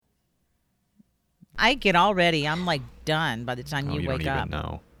I get all ready. I'm like done by the time you wake don't up. even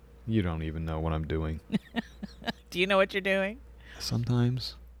know. You don't even know what I'm doing. Do you know what you're doing?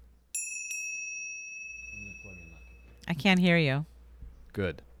 Sometimes. I can't hear you.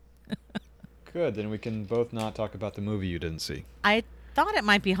 Good. Good, then we can both not talk about the movie you didn't see. I thought it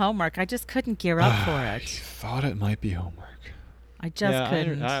might be homework. I just couldn't gear up for You it. thought it might be homework. I just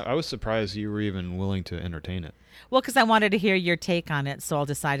couldn't. I was surprised you were even willing to entertain it. Well, because I wanted to hear your take on it, so I'll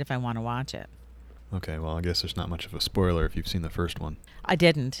decide if I want to watch it. Okay, well, I guess there's not much of a spoiler if you've seen the first one. I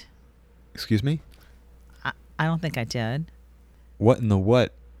didn't. Excuse me? I don't think I did. What in the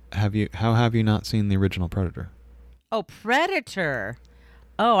what how have you not seen the original Predator? Oh, Predator.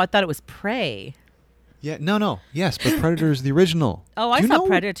 Oh, I thought it was Prey. Yeah, no. Yes, but Predator is the original. Oh, I saw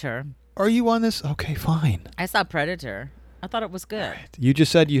Predator. Are you on this? Okay, fine. I saw Predator. I thought it was good. Right. You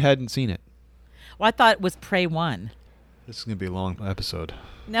just said you hadn't seen it. Well, I thought it was Prey 1. This is going to be a long episode.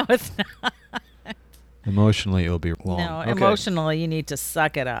 No, it's not. Emotionally, it'll be long. No, Okay. emotionally, you need to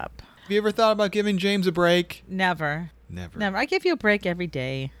suck it up. Have you ever thought about giving James a break? Never. Never. I give you a break every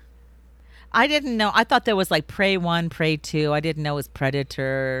day. I didn't know. I thought there was like Prey 1, Prey 2. I didn't know it was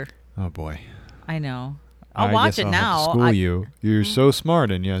Predator. Oh, boy. I know. I'll watch it I'll now. Have to school you. You're so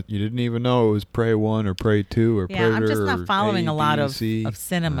smart, and yet you didn't even know it was Prey 1 or Prey 2 or Predator. Yeah, I'm just not following a lot of C.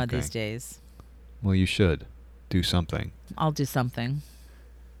 cinema Okay. these days. Well, you should do something. I'll do something.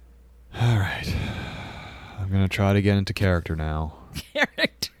 All right. I'm going to try to get into character now.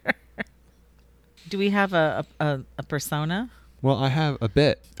 Character. Do we have a persona? Well, I have a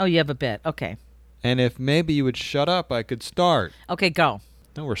bit. Oh, you have a bit. Okay. And if maybe you would shut up, I could start. Okay, go.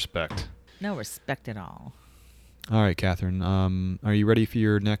 No respect. No respect at all. All right, Catherine. Are you ready for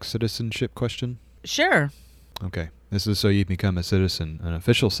your next citizenship question? Sure. Okay. This is so you become a citizen, an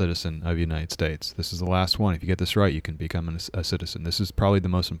official citizen of the United States. This is the last one. If you get this right, you can become a citizen. This is probably the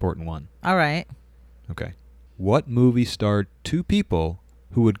most important one. All right. Okay. What movie starred two people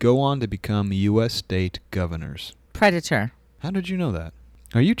who would go on to become U.S. state governors? Predator. How did you know that?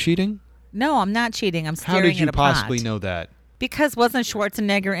 Are you cheating? No, I'm not cheating. I'm staring How did you at a pot. possibly know that? Because wasn't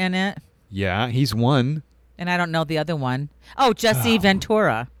Schwarzenegger in it? Yeah, he's one. And I don't know the other one. Oh, Jesse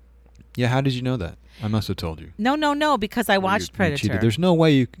Ventura. Yeah, how did you know that? I must have told you. No, because I Or watched you Predator. cheated. There's no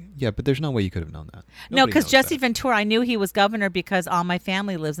way you... Yeah, but there's no way you could have known that. No, Nobody because knows Jesse that. Ventura, I knew he was governor because all my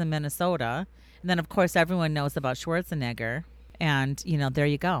family lives in Minnesota. And then, of course, everyone knows about Schwarzenegger. And, there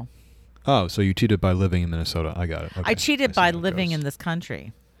you go. Oh, so you cheated by living in Minnesota. I got it. Okay. I cheated see by how it living goes. in this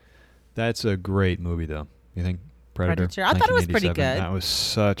country. That's a great movie, though. You think? Predator? I thought it was pretty 1987. good. That was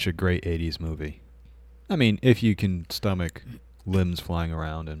such a great 80s movie. I mean, if you can stomach limbs flying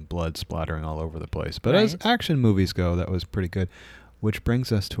around and blood splattering all over the place. But as Right. action movies go, that was pretty good. Which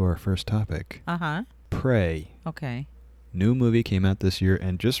brings us to our first topic. Uh-huh. Prey. Okay. New movie came out this year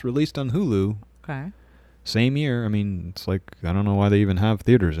and just released on Hulu. Okay. Same year. I mean, it's like, I don't know why they even have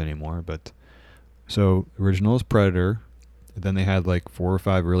theaters anymore, but... So, original is Predator. Then they had like 4 or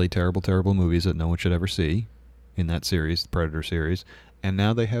 5 really terrible movies that no one should ever see in that series, the Predator series. And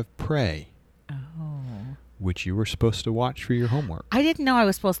now they have Prey, Oh. which you were supposed to watch for your homework. I didn't know I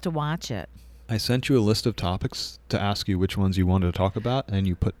was supposed to watch it. I sent you a list of topics to ask you which ones you wanted to talk about, and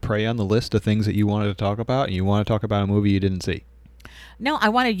you put Prey on the list of things that you wanted to talk about, and you want to talk about a movie you didn't see. No, I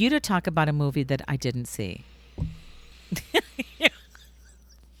wanted you to talk about a movie that I didn't see.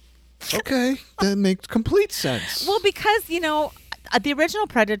 Okay, that makes complete sense. Well, because, the original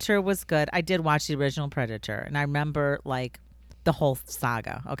Predator was good. I did watch the original Predator, and I remember, the whole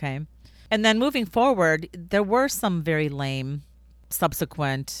saga, okay? And then moving forward, there were some very lame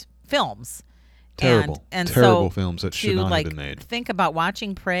subsequent films. Terrible. And Terrible so films that should to, not have been made. think about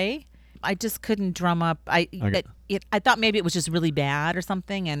watching Prey, I just couldn't drum up. I thought maybe it was just really bad or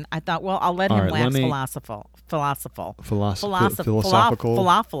something, and I thought, well, I'll let All him right, wax let me- philosophical. Philosophical.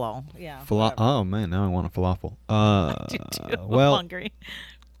 Falafel. Yeah. Oh, man, now I want a falafel. I'm Well, hungry.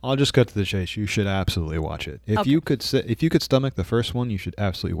 I'll just cut to the chase. You should absolutely watch it. If Okay. you could stomach the first one, you should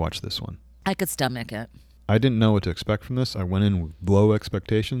absolutely watch this one. I could stomach it. I didn't know what to expect from this. I went in with low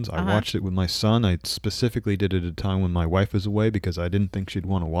expectations. I Uh-huh. watched it with my son. I specifically did it at a time when my wife was away because I didn't think she'd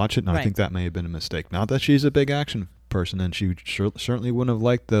want to watch it, and I Right. think that may have been a mistake. Not that she's a big action person, and she certainly wouldn't have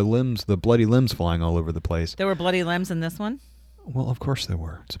liked the bloody limbs flying all over the place. There were bloody limbs in this one? Well, of course there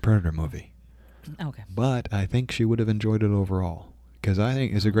were. It's a Predator movie. Okay. But I think she would have enjoyed it overall because I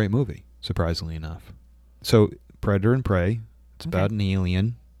think it's a great movie, surprisingly enough. So, Predator and Prey, it's Okay. about an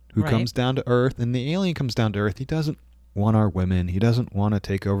alien who Right. comes down to Earth, and the alien comes down to Earth. He doesn't want our women. He doesn't want to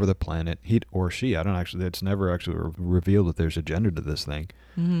take over the planet. He or she, I don't actually, it's never actually revealed that there's a gender to this thing.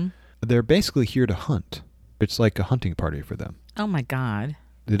 Mm-hmm. They're basically here to hunt. It's like a hunting party for them. Oh, my God.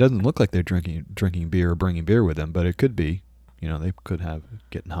 it doesn't look like they're drinking beer or bringing beer with them, but it could be. They could have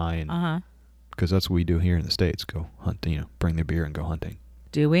getting high, and because that's what we do here in the States, go hunt. Bring their beer and go hunting.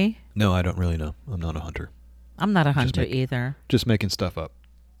 Do we? No, I don't really know. I'm not a hunter. I'm not a hunter either. Just making stuff up.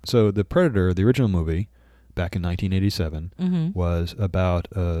 So the Predator, the original movie, back in 1987, was about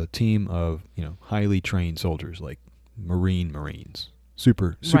a team of highly trained soldiers, like Marines,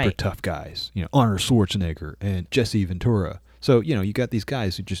 super tough guys. Arnold Schwarzenegger and Jesse Ventura. So you got these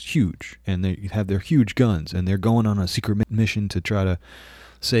guys who are just huge, and they have their huge guns, and they're going on a secret mission to try to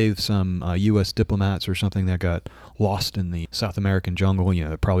save some U.S. diplomats or something that got lost in the South American jungle.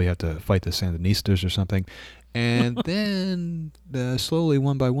 They probably had to fight the Sandinistas or something. And then slowly,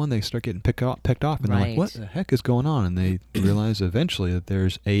 one by one, they start getting picked off. And they're like, what the heck is going on? And they realize eventually that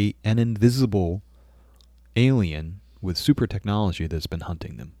there's an invisible alien with super technology that's been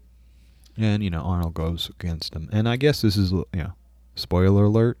hunting them. And, Arnold goes against them. And I guess this is, spoiler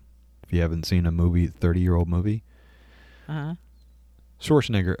alert, if you haven't seen a movie, 30-year-old movie.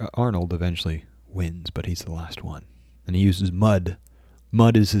 Schwarzenegger, Arnold eventually wins, but he's the last one. And he uses mud.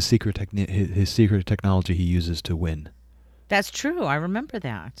 Mud is his secret technology he uses to win. That's true. I remember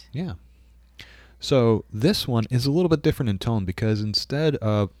that. Yeah. So this one is a little bit different in tone because instead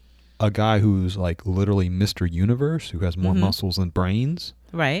of a guy who's like literally Mr. Universe, who has more muscles than brains.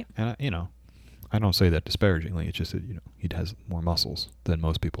 Right. And, I don't say that disparagingly. It's just that, he has more muscles than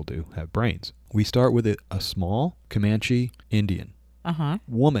most people do have brains. We start with a small Comanche Indian.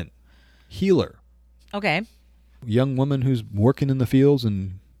 Woman. Healer. Okay. Young woman who's working in the fields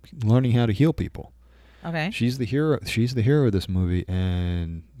and learning how to heal people. Okay. She's the hero of this movie,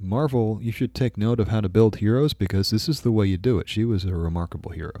 and Marvel, you should take note of how to build heroes because this is the way you do it. She was a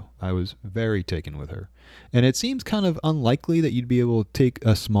remarkable hero. I was very taken with her. And it seems kind of unlikely that you'd be able to take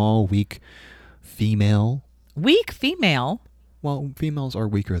a small, weak female. Weak female? Well, females are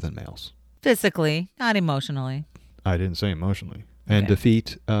weaker than males. Physically, not emotionally. I didn't say emotionally. And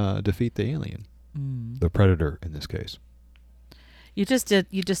defeat the alien. The Predator in this case. It's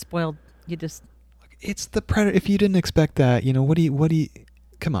the Predator. If you didn't expect that, what do you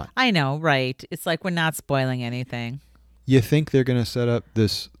come on. I know, right. It's like we're not spoiling anything. You think they're going to set up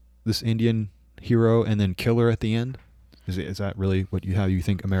this Indian hero and then kill her at the end? Is that really how you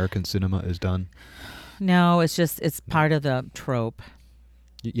think American cinema is done? No, it's part of the trope.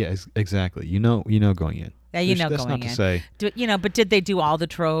 Yeah, exactly. Going in. Yeah, that's going not in. To say. But did they do all the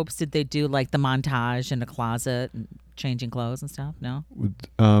tropes? Did they do like the montage in the closet and changing clothes and stuff? No?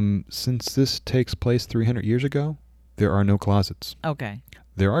 Since this takes place 300 years ago, there are no closets. Okay.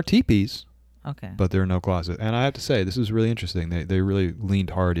 There are teepees. Okay. But there are no closets. And I have to say, this is really interesting. They really leaned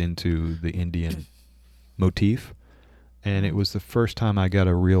hard into the Indian motif. And it was the first time I got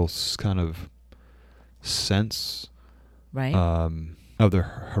a real kind of sense of the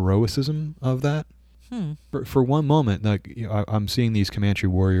heroicism of that. For one moment, like I'm seeing these Comanche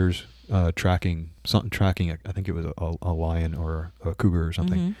warriors tracking. I think it was a lion or a cougar or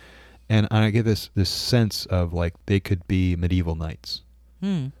something, and I get this sense of like they could be medieval knights.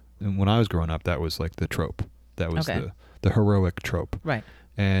 And when I was growing up, that was like the trope. That was the heroic trope. Right.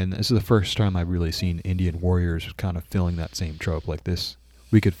 And this is the first time I've really seen Indian warriors kind of filling that same trope. Like this,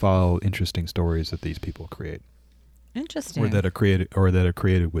 we could follow interesting stories that these people create. Interesting. Or that are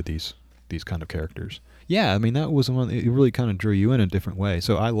created with these kind of characters. Yeah, I mean, that was one. It really kind of drew you in a different way.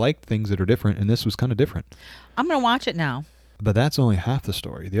 So I liked things that are different, and this was kind of different. I'm going to watch it now. But that's only half the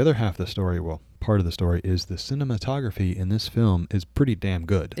story. The other half of the story, part of the story, is the cinematography in this film is pretty damn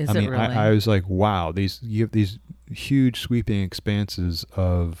good. Is it really? I was like, wow, you have these huge sweeping expanses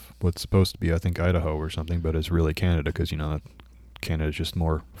of what's supposed to be, I think, Idaho or something, but it's really Canada because, Canada's just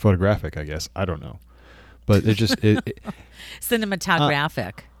more photographic, I guess. I don't know. But it just...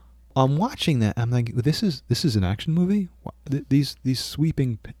 Cinematographic. I'm watching that. I'm like, this is an action movie. These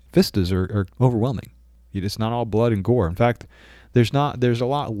sweeping vistas are overwhelming. It's not all blood and gore. In fact, there's a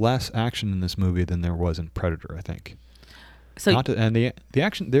lot less action in this movie than there was in Predator, I think. And the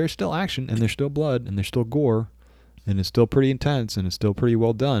action, there's still action and there's still blood and there's still gore, and it's still pretty intense and it's still pretty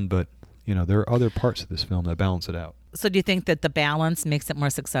well done. But there are other parts of this film that balance it out. So do you think that the balance makes it more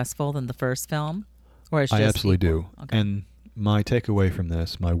successful than the first film, or it's just I absolutely equal? do. Okay. And my takeaway from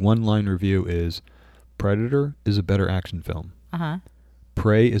this, my one-line review is Predator is a better action film.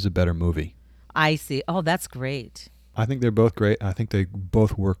 Prey is a better movie. I see. Oh, that's great. I think they're both great. I think they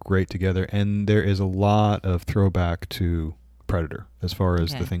both work great together. And there is a lot of throwback to Predator as far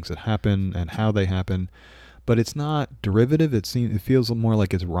as the things that happen and how they happen. But it's not derivative. It feels more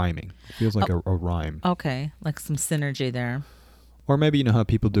like it's rhyming. It feels like a rhyme. Okay. Like some synergy there. Or maybe you know how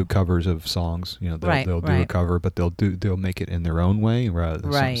people do covers of songs. You know, they'll do a cover, but they'll make it in their own way. Rather,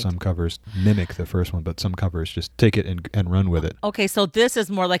 Right. some covers mimic the first one, but some covers just take it and run with it. Okay, so this is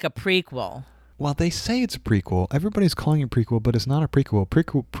more like a prequel. Well, they say it's a prequel. Everybody's calling it prequel, but it's not a prequel.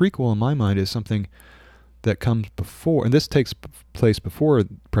 Prequel in my mind is something that comes before, and this takes place before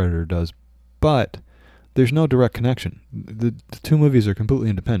Predator does, but there's no direct connection. The two movies are completely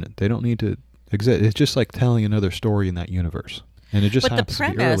independent. They don't need to exist. It's just like telling another story in that universe. And it just But the happens to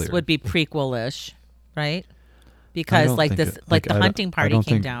be premise earlier. would be prequel-ish, right? Because don't like think this, it- like the I don't- hunting I party don't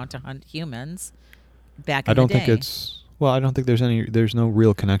came think- down to hunt humans back in I don't the day. think it's well. I don't think there's no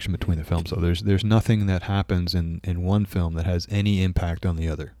real connection between the films. So there's nothing that happens in one film that has any impact on the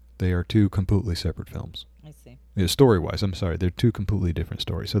other. They are two completely separate films. I see. Yeah, story-wise, I'm sorry, they're two completely different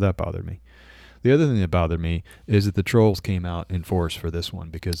stories. So that bothered me. The other thing that bothered me is that the trolls came out in force for this one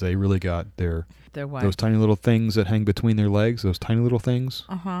because they really got They're what? those tiny little things that hang between their legs. Those tiny little things.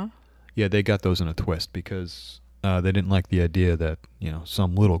 Uh-huh. Yeah, they got those in a twist because they didn't like the idea that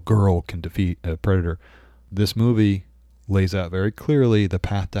some little girl can defeat a predator. This movie lays out very clearly the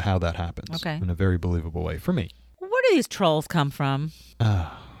path to how that happens in a very believable way for me. Where do these trolls come from?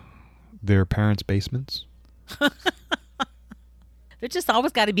 Their parents' basements. They're just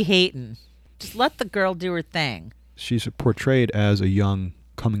always got to be hating. Just let the girl do her thing. She's portrayed as a young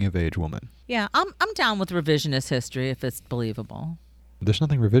coming-of-age woman. Yeah, I'm down with revisionist history if it's believable. There's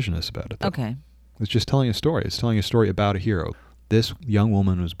nothing revisionist about it, though. Okay. It's just telling a story. It's telling a story about a hero. This young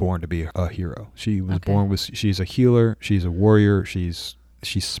woman was born to be a hero. She was born with. She's a healer. She's a warrior. She's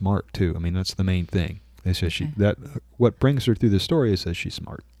smart too. I mean, that's the main thing. They say what brings her through the story is that she's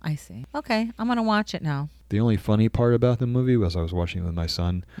smart. I see. Okay, I'm gonna watch it now. The only funny part about the movie was I was watching it with my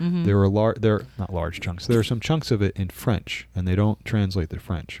son. Mm-hmm. There are not large chunks. There are some chunks of it in French, and they don't translate the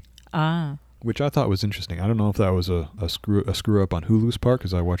French. Which I thought was interesting. I don't know if that was a screw up on Hulu's part,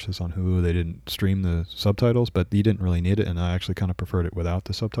 because I watched this on Hulu. They didn't stream the subtitles, but you didn't really need it, and I actually kind of preferred it without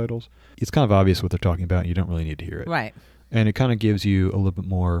the subtitles. It's kind of obvious what they're talking about, and you don't really need to hear it. Right. And it kind of gives you a little bit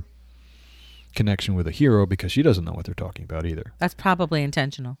more connection with a hero, because she doesn't know what they're talking about either. That's probably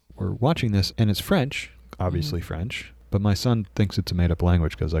intentional. We're watching this, and it's French, obviously French, but my son thinks it's a made-up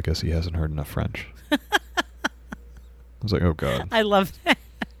language because I guess he hasn't heard enough French. I was like, oh, God. I love that.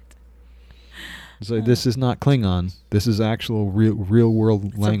 It's like, this is not Klingon. This is actual real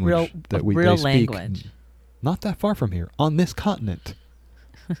world language that they speak. Language. Not that far from here, on this continent.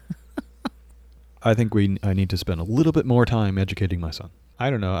 I think I need to spend a little bit more time educating my son. I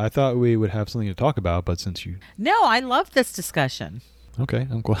don't know. I thought we would have something to talk about, but since you... No, I love this discussion. Okay,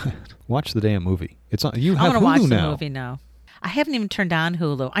 I'm glad. Watch the damn movie. It's on. You I'm have gonna Hulu watch now. the movie now. I haven't even turned on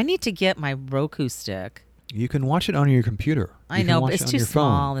Hulu. I need to get my Roku stick. You can watch it on your computer. I You can know, watch but it it's on too your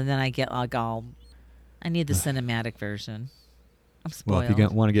small, phone. and then I get like all. I need the cinematic version. I'm Well, spoiled. if you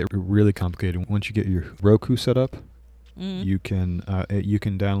want to get really complicated, once you get your Roku set up, Mhm. you can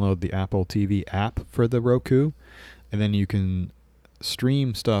download the Apple TV app for the Roku, and then you can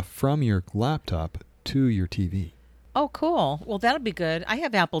stream stuff from your laptop to your TV. Oh, cool. Well, that'll be good. I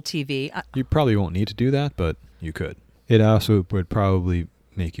have Apple TV. You probably won't need to do that, but you could. It also would probably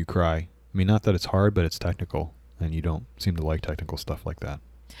make you cry. I mean, not that it's hard, but it's technical, and you don't seem to like technical stuff like that.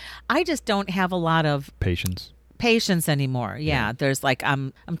 I just don't have a lot of Patience. patience anymore. Yeah, there's like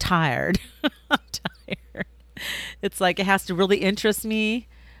I'm tired. I'm tired. It's like it has to really interest me,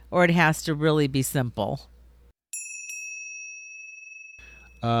 or it has to really be simple.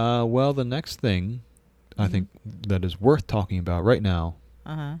 Well, the next thing I think that is worth talking about right now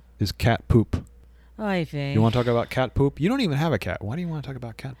is cat poop. Oy vey. You want to talk about cat poop? You don't even have a cat. Why do you want to talk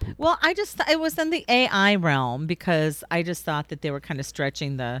about cat poop? Well, I just it was in the AI realm because I just thought that they were kind of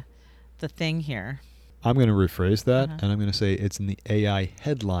stretching the thing here. I'm going to rephrase that, and I'm going to say it's in the AI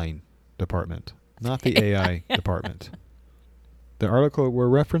headline department, not the AI department. The article we're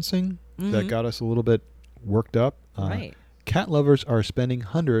referencing that got us a little bit worked up. Right. Cat lovers are spending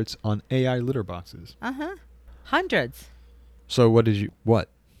hundreds on AI litter boxes. Hundreds. So what?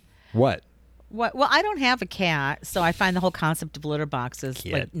 What? Well, I don't have a cat, so I find the whole concept of litter boxes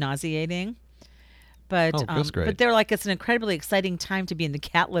like nauseating. But that's great. But they're like it's an incredibly exciting time to be in the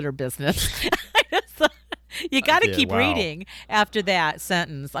cat litter business. You got to keep reading after that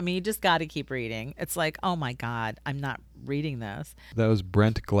sentence. I mean, you just got to keep reading. It's like, oh my God, I'm not reading this. That was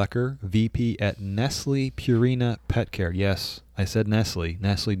Brent Glecker, VP at Nestle Purina Pet Care. Yes, I said Nestle.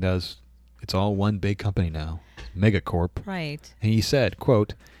 Nestle does. It's all one big company now, Megacorp. Right. And he said,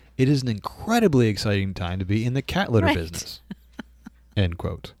 quote, "It is an incredibly exciting time to be in the cat litter business." End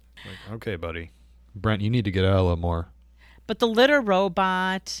quote. Like, okay, buddy. Brent, you need to get out a little more. But the litter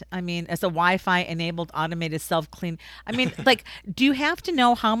robot, I mean, as a Wi-Fi enabled automated self-clean. I mean, like, do you have to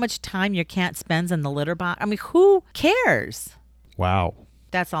know how much time your cat spends in the litter box? I mean, who cares? Wow.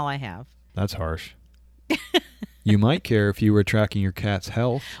 That's all I have. That's harsh. You might care if you were tracking your cat's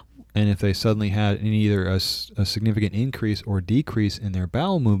health, and if they suddenly had either a significant increase or decrease in their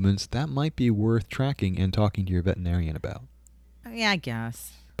bowel movements, that might be worth tracking and talking to your veterinarian about. Yeah, I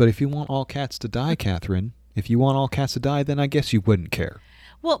guess. But if you want all cats to die, Catherine, if you want all cats to die, then I guess you wouldn't care.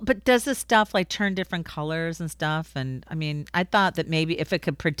 Well, but does this stuff like turn different colors and stuff? And I mean, I thought that maybe if it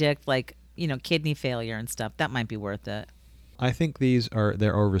could predict like, kidney failure and stuff, that might be worth it. I think they're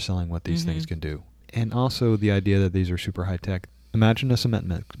overselling what these things can do. And also the idea that these are super high tech. Imagine a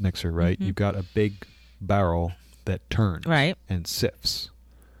cement mixer, right? You've got a big barrel that turns and sifts.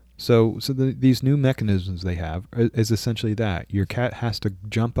 So these new mechanisms they have is essentially that. Your cat has to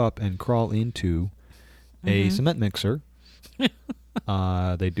jump up and crawl into a cement mixer.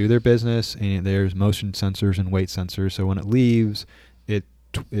 They do their business, and there's motion sensors and weight sensors. So when it leaves, it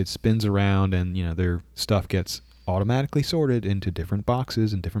spins around, and their stuff gets automatically sorted into different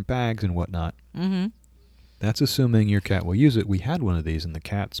boxes and different bags and whatnot. Mm-hmm. That's assuming your cat will use it. We had one of these, and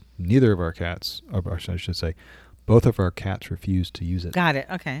neither of our cats, or I should say, both of our cats refused to use it. Got it.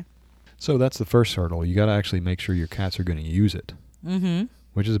 Okay. So that's the first hurdle. You got to actually make sure your cats are going to use it,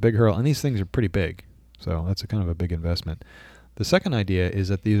 which is a big hurdle. And these things are pretty big, so that's a kind of a big investment. The second idea is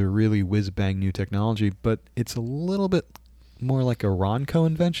that these are really whiz-bang new technology, but it's a little bit more like a Ronco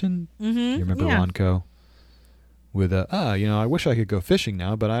invention. Mm-hmm. You remember Ronco? With I wish I could go fishing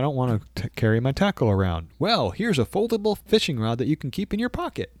now, but I don't want to carry my tackle around. Well, here's a foldable fishing rod that you can keep in your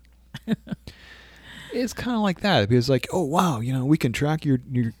pocket. It's kind of like that. Because like, oh, wow, we can track your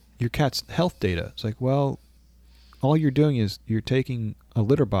cat's health data. It's like, well, all you're doing is you're taking a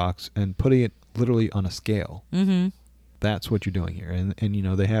litter box and putting it literally on a scale. Mm-hmm. That's what you're doing here. And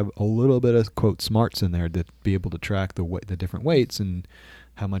they have a little bit of, quote, smarts in there to be able to track the different weights and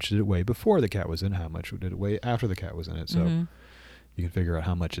how much did it weigh before the cat was in, how much did it weigh after the cat was in it. So you can figure out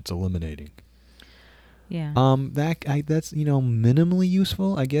how much it's eliminating. Yeah. That's minimally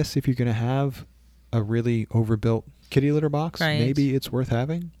useful. I guess if you're going to have a really overbuilt kitty litter box, maybe it's worth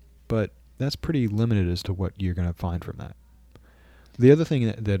having. But that's pretty limited as to what you're going to find from that. The other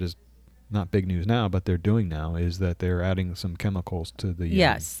thing that is not big news now, but they're doing now, is that they're adding some chemicals to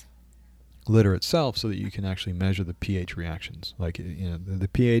the litter itself so that you can actually measure the pH reactions. Like, the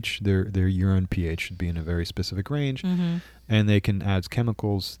pH, their urine pH should be in a very specific range, and they can add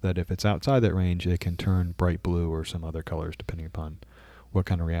chemicals that if it's outside that range, it can turn bright blue or some other colors depending upon what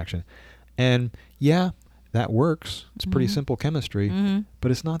kind of reaction. And that works. It's pretty simple chemistry,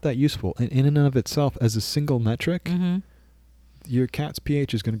 but it's not that useful. And in and of itself, as a single metric, your cat's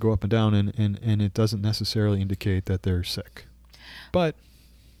pH is going to go up and down, and it doesn't necessarily indicate that they're sick. But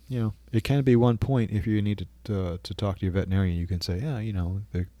it can be one point if you need to talk to your veterinarian. You can say,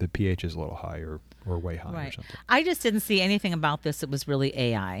 the pH is a little high or way high or something. I just didn't see anything about this that was really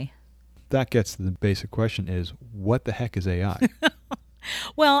AI. That gets to the basic question is, what the heck is AI?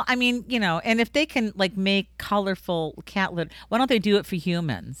 Well, I mean, and if they can like make colorful cat litter, why don't they do it for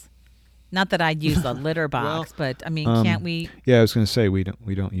humans? Not that I'd use a litter box, but I mean, can't we? Yeah, I was going to say we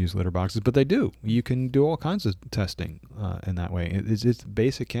don't use litter boxes, but they do. You can do all kinds of testing in that way. It's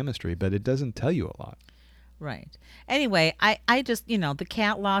basic chemistry, but it doesn't tell you a lot. Right. Anyway, I just the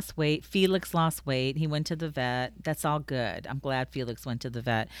cat lost weight. Felix lost weight. He went to the vet. That's all good. I'm glad Felix went to the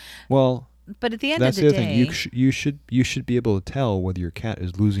vet. Well, but at the end that's of the the other day, thing. You should be able to tell whether your cat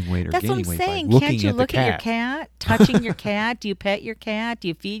is losing weight or gaining weight. That's what I'm saying. By looking Can't you at look the at your cat, touching your cat? Do you pet your cat? Do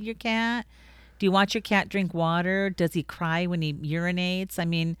you feed your cat? Do you watch your cat drink water? Does he cry when he urinates? I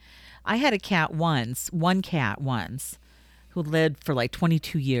mean, I had one cat once, who lived for like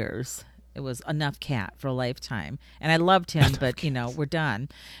 22 years. It was enough cat for a lifetime. And I loved him, but, we're done.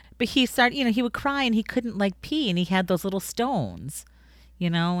 But he started, he would cry and he couldn't like pee, and he had those little stones,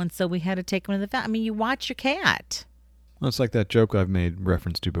 and so we had to take him to the vet. I mean, you watch your cat. Well, it's like that joke I've made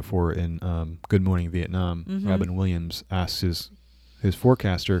reference to before in Good Morning Vietnam. Robin Williams asks his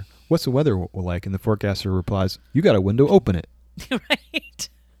forecaster, "What's the weather like?" And the forecaster replies, "You got a window, open it." Right.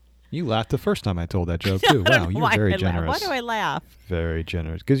 You laughed the first time I told that joke too. Wow, you're very generous. Why do I laugh? Very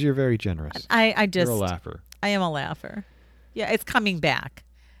generous, because you're very generous. You're a laugher. I am a laugher. Yeah, it's coming back.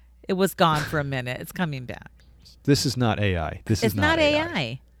 It was gone for a minute. It's coming back. This is not AI. It's not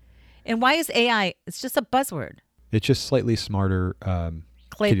AI. And why is AI? It's just a buzzword. It's just slightly smarter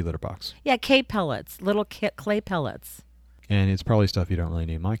kitty litter box. Yeah, clay pellets, little clay pellets. And it's probably stuff you don't really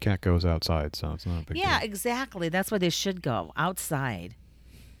need. My cat goes outside, so it's not a big deal. Yeah, exactly. That's where they should go, outside.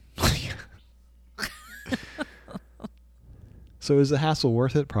 So is the hassle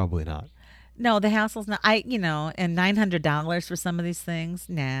worth it? Probably not. No, the hassle's not. And $900 for some of these things.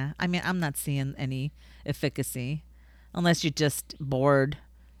 Nah, I mean, I'm not seeing any efficacy, unless you're just bored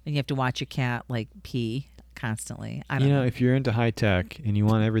and you have to watch your cat like pee constantly. I don't know. If you're into high tech and you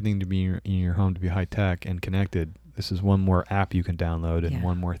want everything to be in your home to be high tech and connected, this is one more app you can download and Yeah.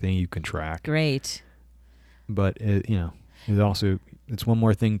 one more thing you can track. Great. But it's one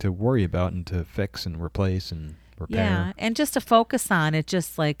more thing to worry about and to fix and replace and repair. Yeah, and just to focus on it, it's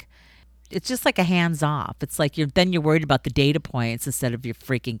just like a hands off. It's like you're worried about the data points instead of your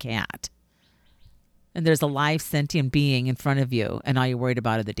freaking cat. And there's a live sentient being in front of you, and all you're worried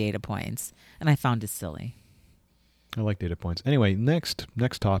about are the data points. And I found it silly. I like data points. Anyway, next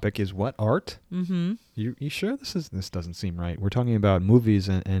topic is what? Art? Mm-hmm. You sure this doesn't seem right? We're talking about movies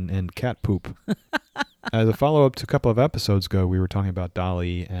and cat poop. As a follow-up to a couple of episodes ago, we were talking about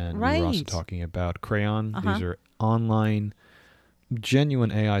DALL-E, and we were also Right. talking about Crayon. Uh-huh. These are online,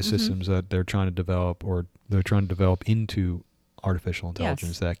 genuine AI systems that they're trying to develop into artificial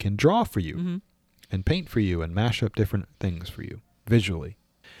intelligence that can draw for you Mm-hmm. and paint for you and mash up different things for you visually.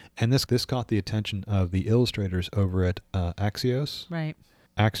 And this caught the attention of the illustrators over at Axios. Right.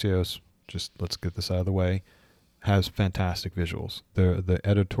 Axios, just let's get this out of the way, has fantastic visuals. The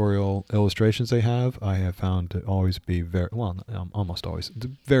editorial illustrations they have, I have found to always be almost always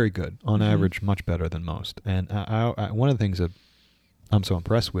very good. On average, much better than most. And I one of the things that I'm so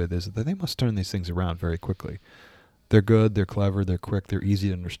impressed with is that they must turn these things around very quickly. They're good, they're clever, they're quick, they're easy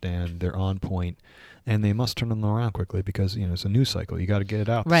to understand, they're on point, and they must turn them around quickly because it's a news cycle. You got to get it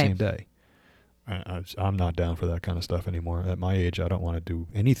out the Right. same day. I'm not down for that kind of stuff anymore. At my age, I don't want to do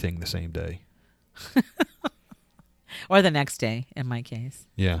anything the same day. Or the next day, in my case.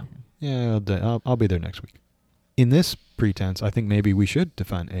 Yeah. I'll be there next week. In this pretense, I think maybe we should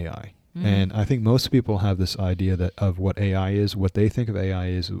define AI. Mhm. And I think most people have this idea of what AI is. What they think of AI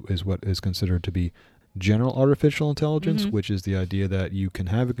is what is considered to be general artificial intelligence, Mhm. which is the idea that you can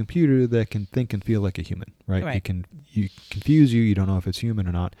have a computer that can think and feel like a human, right? Right. You confuse you don't know if it's human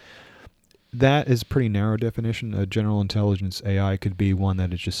or not. That is a pretty narrow definition. A general intelligence AI could be one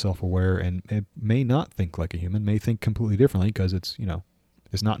that is just self-aware and it may not think like a human, may think completely differently because it's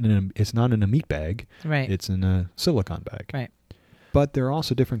not in a meat bag. Right. It's in a silicon bag. Right. But there are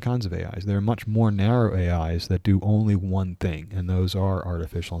also different kinds of AIs. There are much more narrow AIs that do only one thing, and those are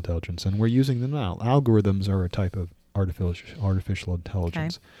artificial intelligence, and we're using them now. Algorithms are a type of artificial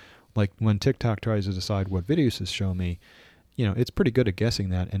intelligence. Like when TikTok tries to decide what videos to show me, it's pretty good at guessing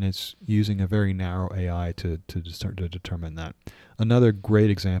that, and it's using a very narrow AI to determine that. Another great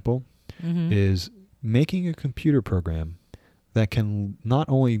example Mm-hmm. is making a computer program that can not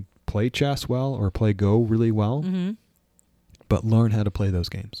only play chess well or play Go really well, Mm-hmm. but learn how to play those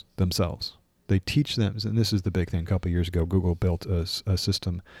games themselves. They teach them, and this is the big thing. A couple of years ago, Google built a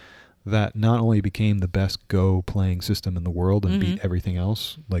system that not only became the best Go playing system in the world and beat everything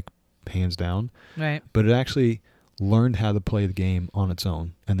else, like hands down, Right. but it actually learned how to play the game on its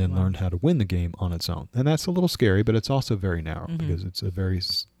own and then Wow. learned how to win the game on its own. And that's a little scary, but it's also very narrow Mhm. because it's a very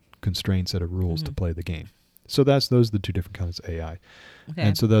constrained set of rules to Mhm. play the game. So those are the two different kinds of AI. Okay.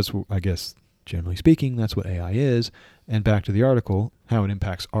 And so that's, I guess, generally speaking, that's what AI is. And back to the article, how it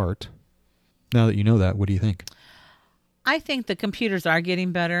impacts art. Now that you know that, what do you think? I think the computers are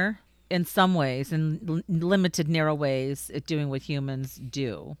getting better in some ways, in limited, narrow ways, at doing what humans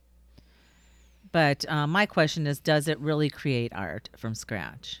do. But my question is, does it really create art from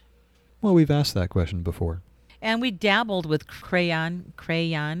scratch? Well, we've asked that question before. And we dabbled with crayon.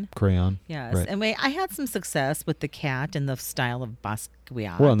 Crayon. Yes. Right. And I had some success with the cat in the style of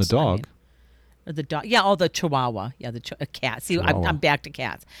Basquiat. Well, and the dog. Or the dog. Yeah, the Chihuahua. Yeah, a cat. See, Chihuahua. I'm back to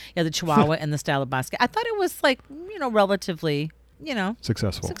cats. Yeah, the Chihuahua in the style of Basquiat. I thought it was relatively,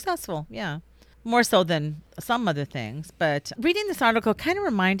 Successful. Yeah. More so than some other things. But reading this article kind of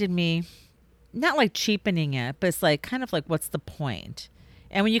reminded me, not like cheapening it, but it's like kind of like, what's the point?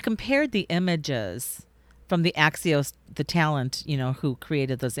 And when you compared the images from the Axios, the talent, who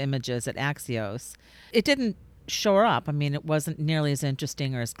created those images at Axios, it didn't show up. I mean, it wasn't nearly as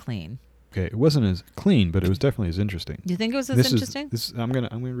interesting or as clean. Okay, it wasn't as clean, but it was definitely as interesting. Do you think it was as interesting? I'm gonna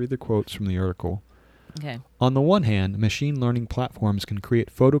read the quotes from the article. Okay. On the one hand, machine learning platforms can create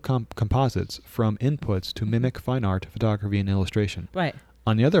photo composites from inputs to mimic fine art, photography, and illustration. Right.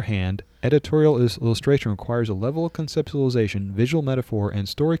 On the other hand, editorial illustration requires a level of conceptualization, visual metaphor, and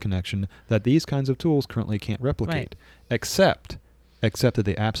story connection that these kinds of tools currently can't replicate. Right. Except that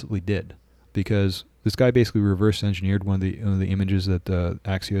they absolutely did, because this guy basically reverse engineered one of the images that the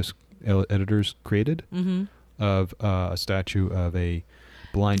Axios editors created of a statue of a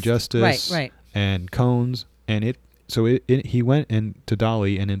blind justice Right. and cones, and it So he went into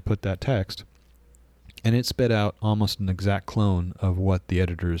DALL-E and input that text, and it spit out almost an exact clone of what the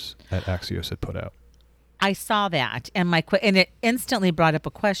editors at Axios had put out. I saw that, and and it instantly brought up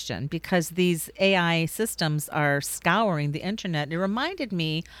a question because these AI systems are scouring the internet. It reminded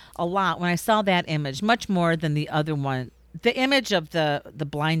me a lot when I saw that image, much more than the other one. The image of the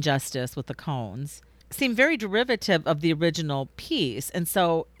blind justice with the cones seemed very derivative of the original piece, and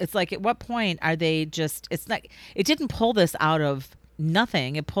so it's like, at what point are they just? It's like it didn't pull this out of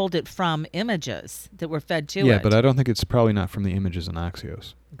nothing. It pulled it from images that were fed to it. Yeah, but I don't think it's probably not from the images in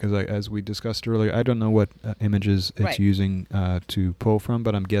Axios. Because as we discussed earlier, I don't know what images it's using to pull from,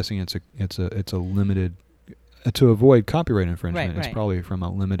 but I'm guessing it's a limited to avoid copyright infringement. It's probably from a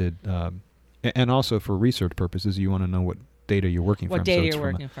limited, and also for research purposes, you want to know what data you're working from. What data you're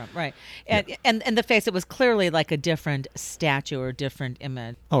working from, right? And the face, it was clearly like a different statue or different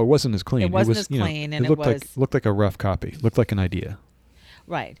image. Oh, it wasn't as clean. It wasn't as clean, and it looked like a rough copy. Looked like an idea.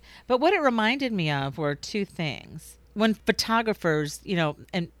 Right, but what it reminded me of were two things. When photographers,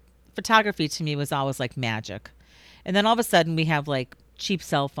 and photography to me was always like magic. And then all of a sudden we have like cheap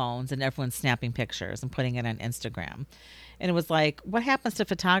cell phones and everyone's snapping pictures and putting it on Instagram. And it was like, what happens to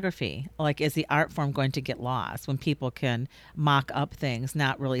photography? Like, is the art form going to get lost when people can mock up things,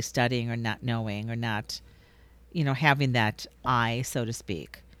 not really studying or not knowing or not, having that eye, so to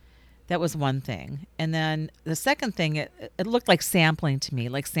speak? That was one thing. And then the second thing, it looked like sampling to me,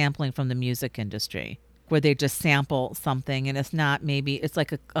 like sampling from the music industry, where they just sample something and it's not, maybe it's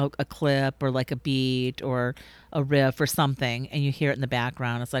like a clip or like a beat or a riff or something, and you hear it in the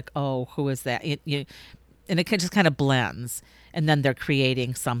background. It's like, oh, who is that? And it just kind of blends, and then they're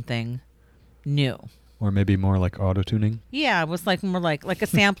creating something new. Or maybe more like auto-tuning? Yeah, it was like more like a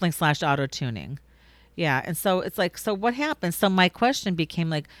sampling / auto-tuning. Yeah, and so it's like, so what happens? So my question became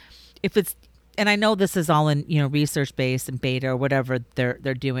like, if it's, and I know this is all in, research based and beta or whatever they're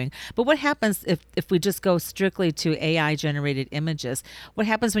doing, but what happens if we just go strictly to AI generated images? What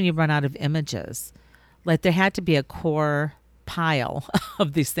happens when you run out of images? Like, there had to be a core pile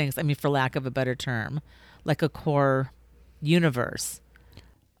of these things. I mean, for lack of a better term, like a core universe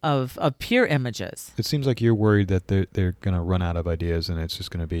of pure images. It seems like you're worried that they're going to run out of ideas and it's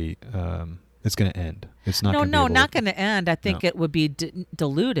just going to be it's going to end. It's not. Not going to end. I think it would be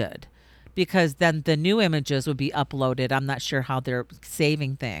diluted. Because then the new images would be uploaded. I'm not sure how they're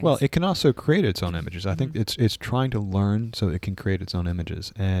saving things. Well, it can also create its own images. I think it's trying to learn so it can create its own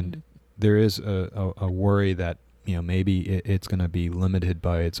images. And there is a worry that maybe it's going to be limited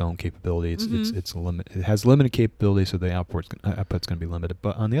by its own capability. It has limited capability, so the output's going to be limited.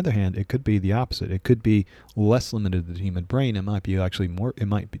 But on the other hand, it could be the opposite. It could be less limited than the human brain. It might be actually more. It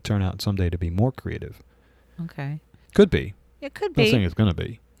might turn out someday to be more creative. Okay. Could be. It could be. I'm not saying it's going to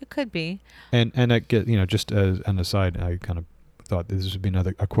be. It could be. And I get, just as an aside, I kind of thought this would be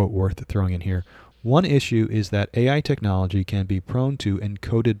a quote worth throwing in here. One issue is that AI technology can be prone to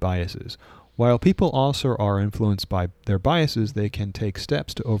encoded biases. While people also are influenced by their biases, they can take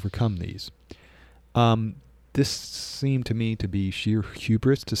steps to overcome these. This seemed to me to be sheer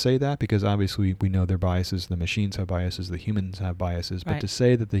hubris to say that, because obviously we know their biases. The machines have biases. The humans have biases. But to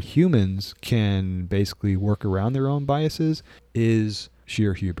say that the humans can basically work around their own biases is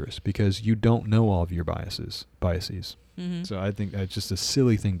sheer hubris, because you don't know all of your biases. Mm-hmm. So I think that's just a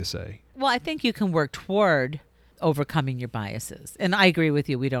silly thing to say. Well, I think you can work toward overcoming your biases. And I agree with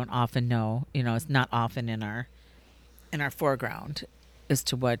you. We don't often know, it's not often in our foreground as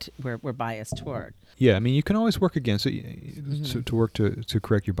to what we're biased toward. Yeah, I mean, you can always work against it to work to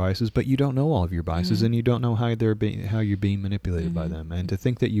correct your biases, but you don't know all of your biases, and you don't know how you're being manipulated by them. And to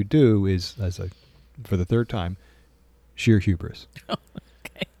think that you do is, for the third time, sheer hubris.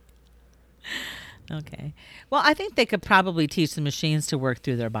 Okay. Well, I think they could probably teach the machines to work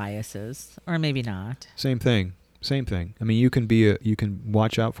through their biases, or maybe not. Same thing. I mean, you can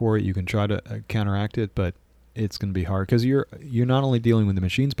watch out for it. You can try to counteract it, but it's going to be hard, because you're not only dealing with the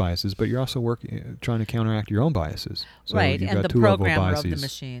machine's biases, but you're also trying to counteract your own biases. So right, and the programmer of the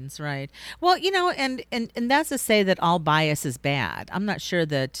machines, right? Well, and that's to say that all bias is bad. I'm not sure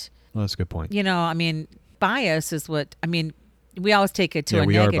that. Well, that's a good point. I mean, bias is what we always take it to a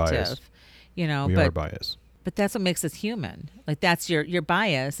negative. Are biased. We are biased. But that's what makes us human. Like, that's your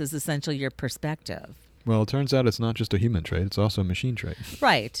bias is essentially your perspective. Well, it turns out it's not just a human trait; it's also a machine trait.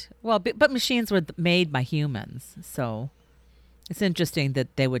 Right. Well, but machines were made by humans, so it's interesting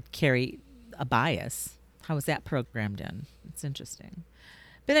that they would carry a bias. How was that programmed in? It's interesting.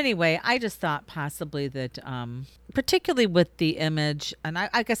 But anyway, I just thought possibly that, particularly with the image, and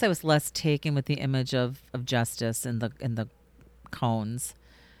I guess I was less taken with the image of justice in the cones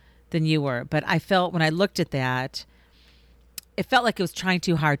than you were. But I felt when I looked at that, it felt like it was trying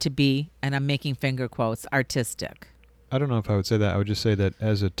too hard to be, and I'm making finger quotes, artistic. I don't know if I would say that. I would just say that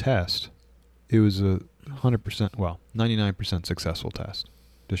as a test, it was a 100%, well, 99% successful test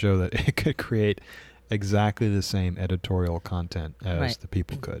to show that it could create exactly the same editorial content as Right. the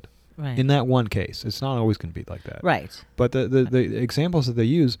people could. Right. In that one case, it's not always going to be like that. Right. But the examples that they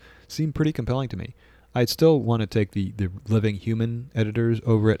use seem pretty compelling to me. I'd still want to take the living human editors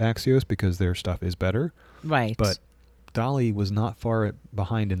over at Axios because their stuff is better. Right. But DALL-E was not far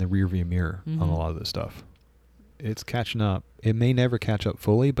behind in the rearview mirror on a Mhm. lot of this stuff. It's catching up. It may never catch up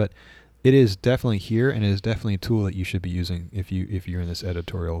fully, but it is definitely here, and it is definitely a tool that you should be using if you're in this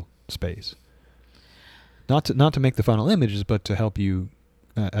editorial space. Not to make the final images, but to help you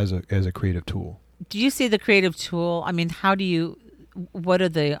as a creative tool. Do you see the creative tool? I mean, what are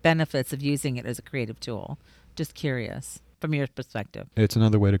the benefits of using it as a creative tool? Just curious from your perspective. It's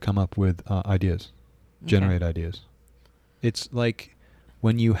another way to come up with ideas, generate ideas. It's like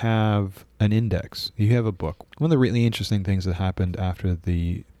when you have an index, you have a book. One of the really interesting things that happened after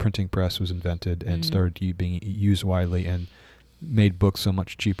the printing press was invented and started being used widely and made books so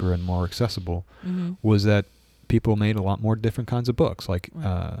much cheaper and more accessible was that people made a lot more different kinds of books, like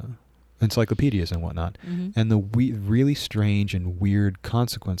encyclopedias and whatnot. And the really strange and weird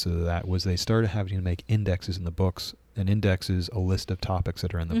consequences of that was they started having to make indexes in the books, and index is a list of topics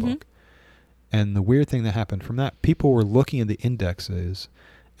that are in the book. And the weird thing that happened from that, people were looking at the indexes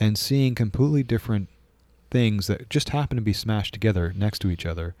and seeing completely different things that just happened to be smashed together next to each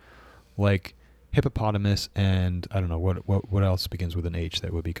other, like hippopotamus and I don't know what else begins with an H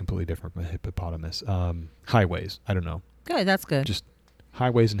that would be completely different from a hippopotamus. Highways. I don't know. Good. That's good. Just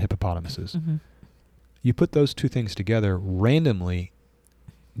highways and hippopotamuses. You put those two things together randomly,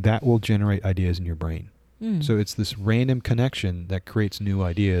 that will generate ideas in your brain. So it's this random connection that creates new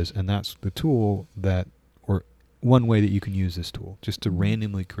ideas, and that's the tool or one way that you can use this tool, just to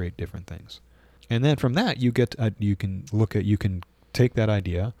randomly create different things. And then from that, you can take that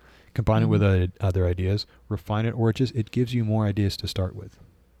idea, combine it with other ideas, refine it, or it gives you more ideas to start with.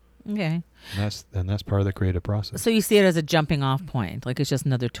 Okay. And that's part of the creative process. So you see it as a jumping off point, like it's just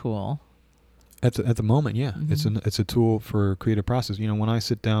another tool. At the moment, yeah, it's a tool for creative process. You know, when I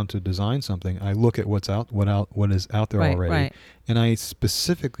sit down to design something, I look at what is out there already, and I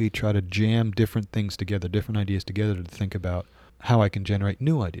specifically try to jam different things together, different ideas together to think about how I can generate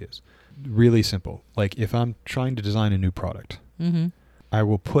new ideas. Really simple. Like if I'm trying to design a new product, I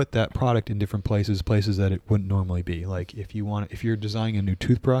will put that product in different places that it wouldn't normally be. Like if you're designing a new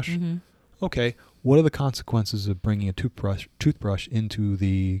toothbrush, okay, what are the consequences of bringing a toothbrush into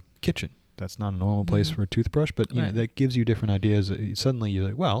the kitchen? That's not a normal place for a toothbrush, but you know, that gives you different ideas. Suddenly you're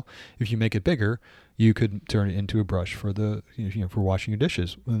like, well, if you make it bigger, you could turn it into a brush for for washing your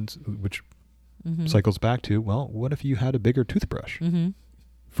dishes, which cycles back to, well, what if you had a bigger toothbrush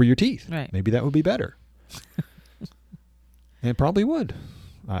for your teeth? Right. Maybe that would be better. And it probably would.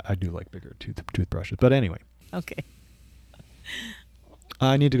 I do like bigger toothbrushes, but anyway. Okay.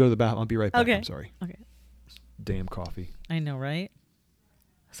 I need to go to the bathroom. I'll be right back. Okay. I'm sorry. Okay. Damn coffee. I know, right?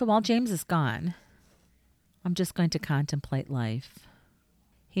 So while James is gone, I'm just going to contemplate life.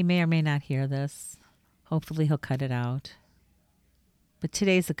 He may or may not hear this. Hopefully he'll cut it out. But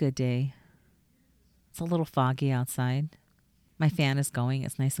today's a good day. It's a little foggy outside. My fan is going.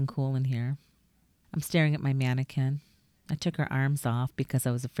 It's nice and cool in here. I'm staring at my mannequin. I took her arms off because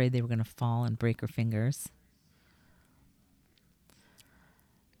I was afraid they were going to fall and break her fingers.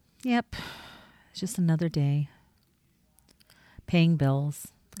 Yep. It's just another day. Paying bills.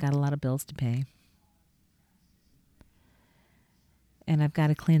 Got a lot of bills to pay. And I've got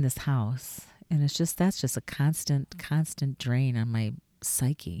to clean this house. And that's just a constant drain on my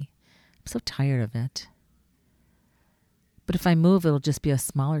psyche. I'm so tired of it. But if I move, it'll just be a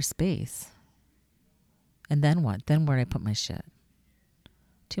smaller space. And then what? Then where do I put my shit?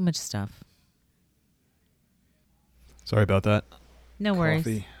 Too much stuff. Sorry about that. No worries.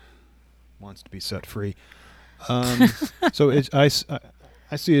 Coffee wants to be set free. So I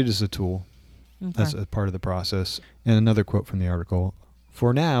see it as a tool. Okay. That's a part of the process. And another quote from the article.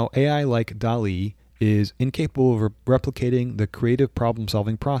 For now, AI like DALL-E is incapable of replicating the creative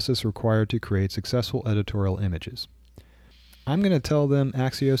problem-solving process required to create successful editorial images. I'm going to tell them,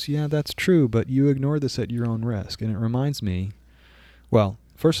 Axios, yeah, that's true, but you ignore this at your own risk. And it reminds me, well,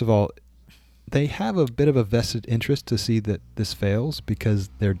 first of all, they have a bit of a vested interest to see that this fails because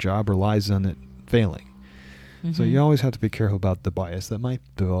their job relies on it failing. So you always have to be careful about the bias that might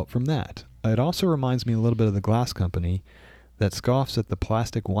develop from that. It also reminds me a little bit of the glass company that scoffs at the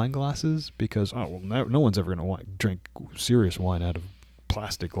plastic wine glasses because, no one's ever going to drink serious wine out of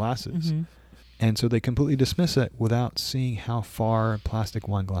plastic glasses. And so they completely dismiss it without seeing how far plastic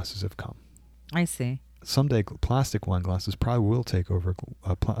wine glasses have come. I see. Someday, plastic wine glasses probably will take over.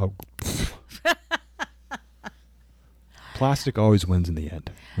 Plastic always wins in the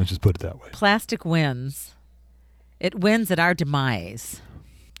end. Let's just put it that way. Plastic wins. It wins at our demise.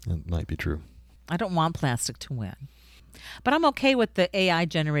 It might be true. I don't want plastic to win. But I'm okay with the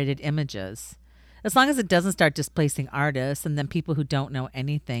AI-generated images. As long as it doesn't start displacing artists, and then people who don't know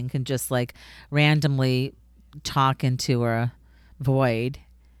anything can just like randomly talk into a void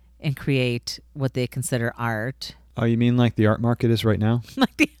and create what they consider art. Oh, you mean like the art market is right now?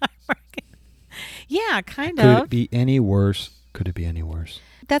 Like the art market. Yeah, kind Could of. it be any worse? Could it be any worse?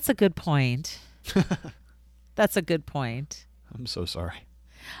 That's a good point. That's a good point. I'm so sorry.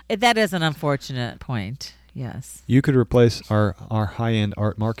 That is an unfortunate point. Yes. You could replace our high-end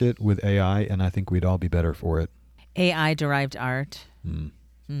art market with AI, and I think we'd all be better for it. AI-derived art.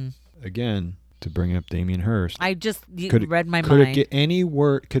 Again, to bring up Damien Hirst. I just read my could mind. It get any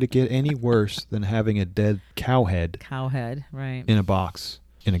Could it get any worse than having a dead cow head right. in a box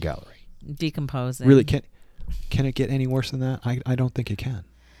in a gallery? Decomposing. Really, can it get any worse than that? I don't think it can.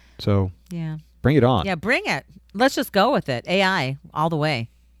 So yeah, bring it on. Yeah, bring it. Let's just go with it. AI all the way.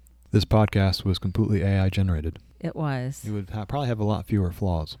 This podcast was completely AI generated. It was. It would probably have a lot fewer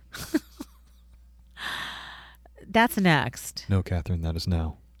flaws. That's next. No, Catherine, that is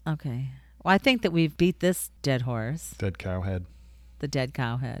now. Okay. Well, I think that we've beat this dead horse. Dead cow head. The dead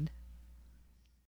cow head.